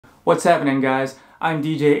What's happening, guys? I'm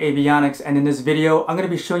DJ Avionics, and in this video I'm going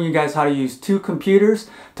to be showing you guys how to use two computers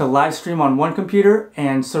to live stream on one computer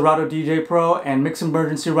and Serato DJ Pro and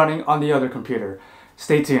MixEmergency running on the other computer.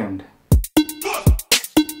 Stay tuned.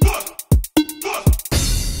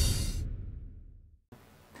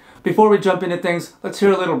 Before we jump into things, let's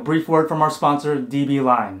hear a little brief word from our sponsor, DB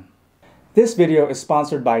Line. This video is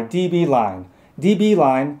sponsored by DB Line. DB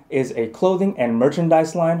Line is a clothing and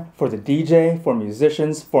merchandise line for the DJ, for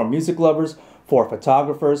musicians, for music lovers, for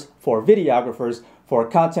photographers, for videographers, for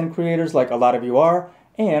content creators like a lot of you are,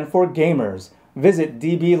 and for gamers. Visit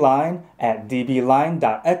DB Line at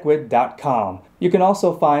dbline.equid.com. You can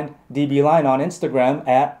also find DB Line on Instagram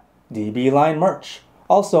at DB Line Merch.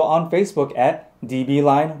 Also on Facebook at DB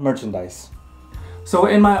Line Merchandise. So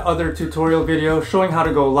in my other tutorial video showing how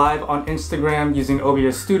to go live on Instagram using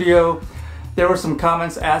OBS Studio, there were some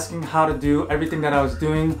comments asking how to do everything that I was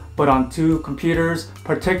doing but on two computers,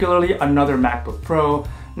 particularly another MacBook Pro.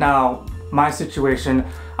 Now, my situation,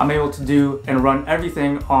 I'm able to do and run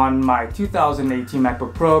everything on my 2018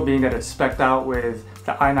 MacBook Pro, being that it's spec'd out with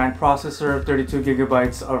the i9 processor, 32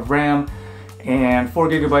 gigabytes of RAM, and 4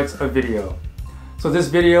 gigabytes of video. So this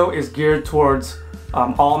video is geared towards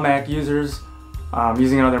all Mac users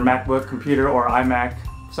using another MacBook computer or iMac.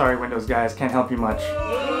 Sorry, Windows guys, can't help you much.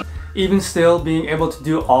 Even still, being able to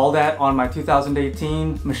do all that on my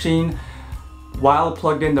 2018 machine, while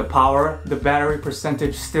plugged into power, the battery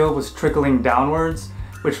percentage still was trickling downwards,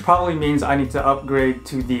 which probably means I need to upgrade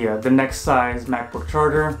to the next size MacBook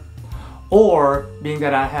charger. Or, being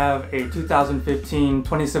that I have a 2015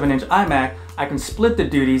 27-inch iMac, I can split the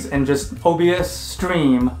duties and just OBS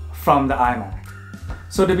stream from the iMac.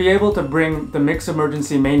 So to be able to bring the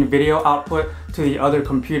MixEmergency main video output to the other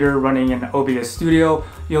computer running in OBS Studio,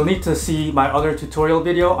 you'll need to see my other tutorial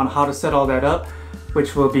video on how to set all that up,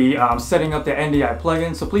 which will be setting up the NDI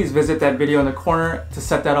plugin. So please visit that video in the corner to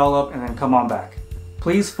set that all up and then come on back.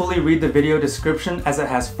 Please fully read the video description as it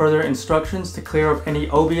has further instructions to clear up any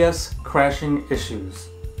OBS crashing issues.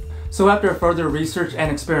 So after further research and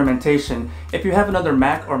experimentation, if you have another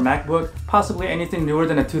Mac or MacBook, possibly anything newer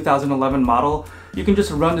than a 2011 model, you can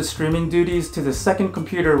just run the streaming duties to the second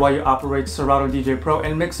computer while you operate Serato DJ Pro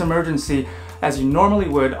and MixEmergency as you normally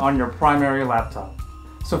would on your primary laptop.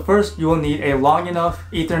 So first, you will need a long enough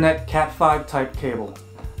Ethernet Cat5 type cable.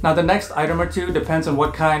 Now the next item or two depends on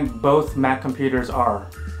what kind both Mac computers are.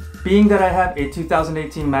 Being that I have a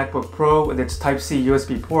 2018 MacBook Pro with its Type-C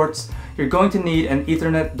USB ports, you're going to need an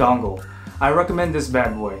Ethernet dongle. I recommend this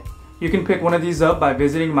bad boy. You can pick one of these up by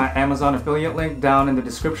visiting my Amazon affiliate link down in the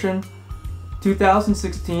description.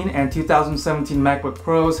 2016 and 2017 MacBook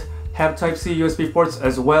Pros have Type-C USB ports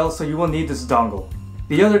as well, so you will need this dongle.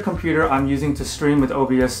 The other computer I'm using to stream with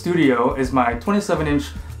OBS Studio is my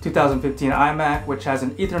 27-inch 2015 iMac, which has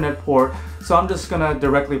an Ethernet port, so I'm just gonna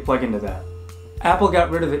directly plug into that. Apple got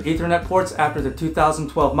rid of the Ethernet ports after the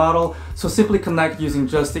 2012 model, so simply connect using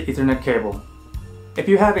just the Ethernet cable. If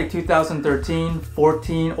you have a 2013,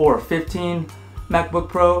 14, or 15 MacBook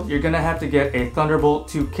Pro, you're gonna have to get a Thunderbolt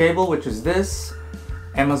 2 cable, which is this.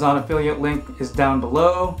 Amazon affiliate link is down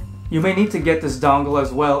below. You may need to get this dongle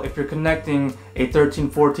as well if you're connecting a 13,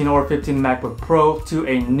 14, or 15 MacBook Pro to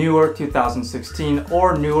a newer 2016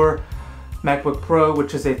 or newer MacBook Pro,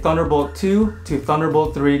 which is a Thunderbolt 2 to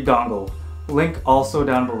Thunderbolt 3 dongle. Link also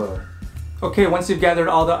down below. Okay, once you've gathered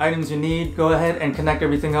all the items you need, go ahead and connect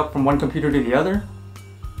everything up from one computer to the other.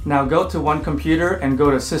 Now go to one computer and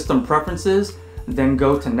go to System Preferences, then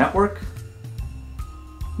go to Network.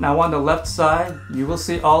 Now on the left side, you will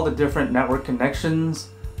see all the different network connections.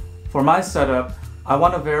 For my setup, I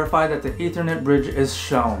want to verify that the Ethernet bridge is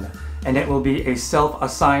shown, and it will be a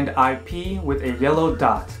self-assigned IP with a yellow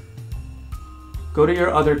dot. Go to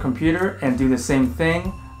your other computer and do the same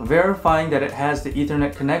thing, verifying that it has the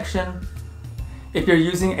Ethernet connection. If you're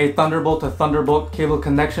using a Thunderbolt to Thunderbolt cable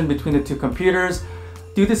connection between the two computers,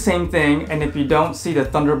 do the same thing, and if you don't see the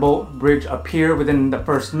Thunderbolt bridge appear within the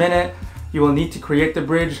first minute, you will need to create the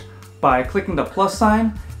bridge by clicking the plus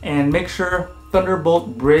sign and make sure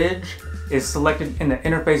Thunderbolt bridge is selected in the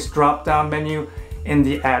interface drop-down menu in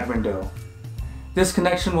the add window. This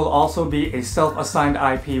connection will also be a self-assigned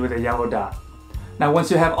IP with a yellow dot. Now once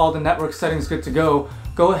you have all the network settings good to go,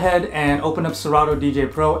 go ahead and open up Serato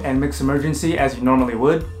DJ Pro and MixEmergency as you normally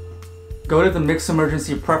would. Go to the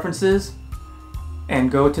MixEmergency preferences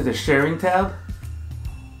and go to the sharing tab.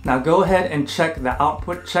 Now go ahead and check the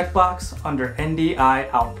output checkbox under NDI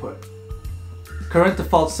output. Current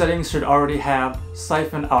default settings should already have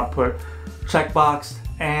siphon output checkboxed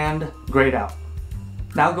and grayed out.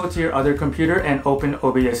 Now go to your other computer and open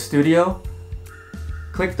OBS Studio.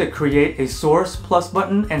 click the Create a Source plus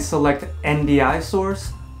button and select NDI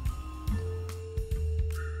source.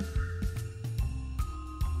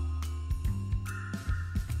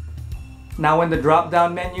 Now in the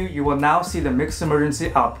drop-down menu, you will now see the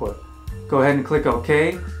MixEmergency output. Go ahead and click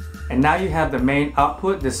OK, and now you have the main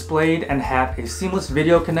output displayed and have a seamless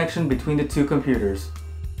video connection between the two computers.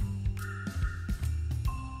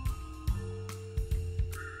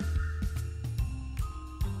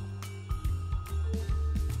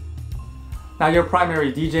 Now your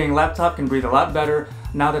primary DJing laptop can breathe a lot better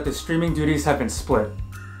now that the streaming duties have been split.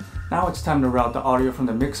 Now it's time to route the audio from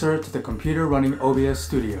the mixer to the computer running OBS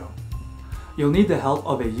Studio. You'll need the help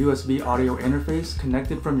of a USB audio interface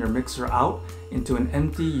connected from your mixer out into an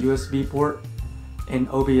empty USB port. In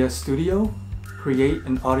OBS Studio, create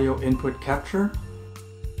an audio input capture.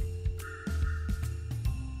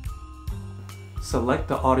 Select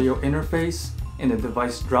the audio interface in the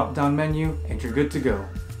device drop-down menu and you're good to go.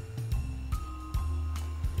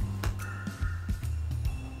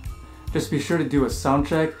 Just be sure to do a sound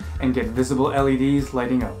check and get visible LEDs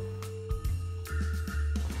lighting up.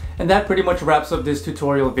 And that pretty much wraps up this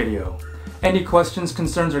tutorial video. Any questions,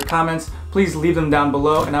 concerns, or comments, please leave them down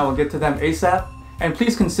below and I will get to them ASAP. And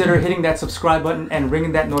please consider hitting that subscribe button and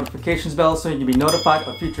ringing that notifications bell so you can be notified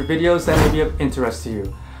of future videos that may be of interest to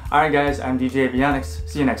you. Alright guys, I'm DJ Avionics.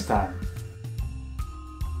 See you next time.